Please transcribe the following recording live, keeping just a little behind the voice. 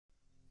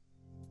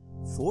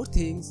4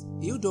 things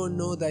you don't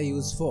know the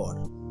use for.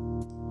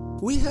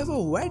 We have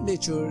a weird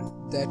nature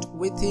that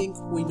we think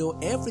we know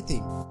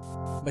everything,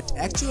 but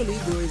actually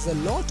there is a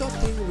lot of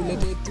things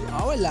related to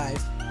our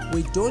life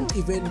we don't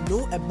even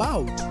know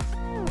about.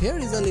 Here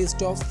is a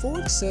list of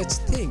 4 such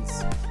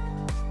things.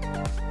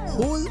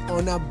 Hole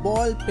on a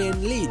ball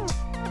pen lid.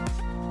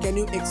 Can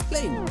you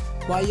explain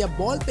why a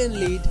ball pen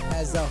lid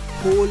has a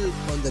hole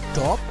on the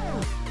top?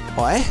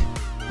 Why?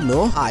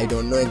 No, I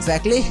don't know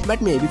exactly,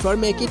 but maybe for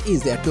make it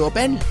easier to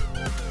open.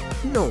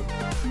 No,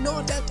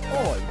 not at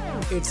all.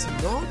 It's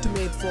not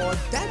made for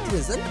that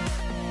reason.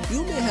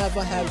 You may have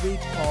a habit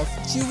of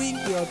chewing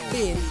your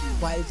pen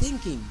while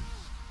thinking.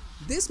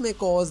 This may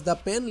cause the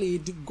pen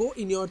lid to go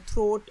in your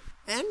throat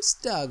and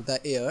stuck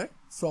the air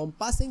from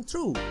passing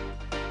through.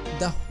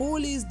 The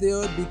hole is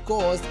there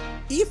because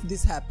if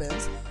this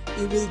happens,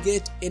 you will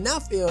get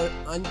enough air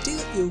until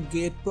you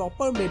get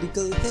proper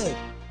medical help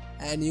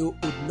and you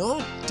would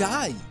not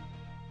die.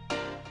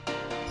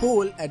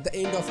 Hole at the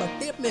end of a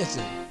tape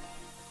measure.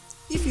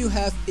 If you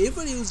have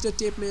ever used a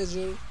tape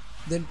measure,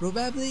 then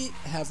probably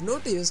have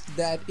noticed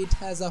that it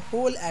has a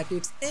hole at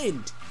its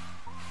end.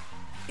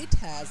 It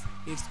has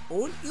its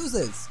own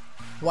uses.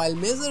 While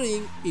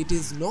measuring, it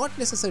is not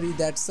necessary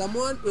that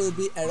someone will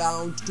be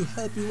around to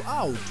help you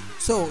out.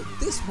 So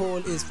this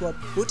hole is for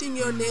putting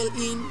your nail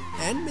in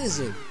and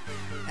measure.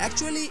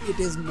 Actually, it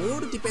is more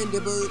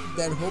dependable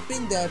than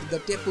hoping that the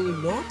tape will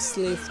not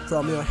slip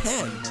from your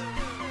hand.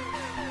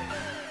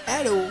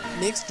 Arrow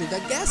next to the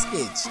gas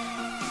gauge.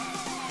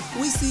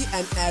 We see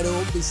an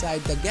arrow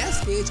beside the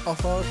gas gauge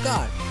of our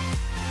car.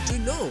 Do you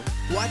know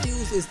what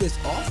use is this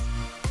of?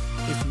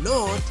 If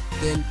not,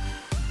 then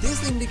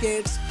this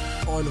indicates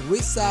on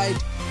which side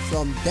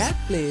from that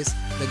place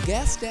the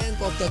gas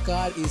tank of the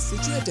car is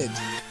situated.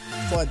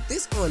 For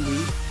this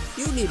only,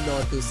 you need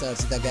not to search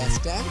the gas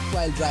tank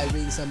while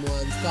driving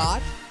someone's car.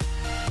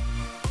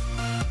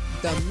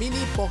 The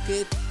mini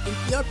pocket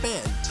in your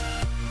pant.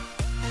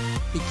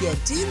 Pick your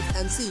jeans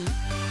and see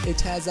it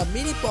has a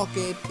mini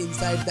pocket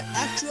inside the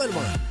actual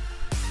one.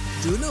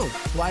 Do you know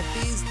what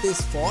is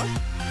this for?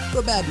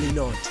 Probably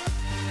not.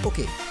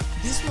 Okay,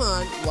 this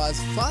one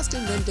was first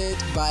invented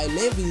by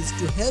Levi's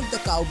to help the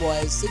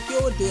cowboys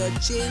secure their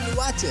chain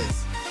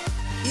watches.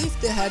 If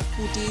they had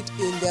put it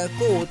in their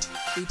coat,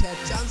 it had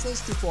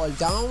chances to fall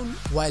down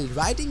while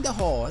riding the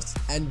horse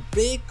and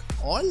break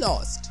or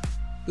lost.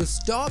 To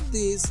stop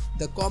this,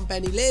 the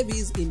company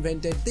Levi's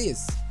invented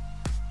this.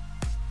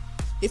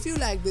 If you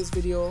liked this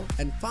video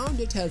and found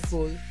it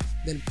helpful,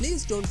 then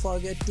please don't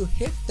forget to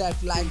hit that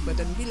like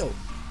button below.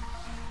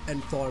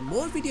 And for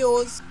more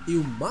videos,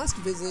 you must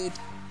visit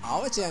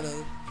our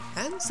channel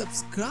and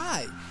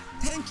subscribe.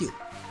 Thank you.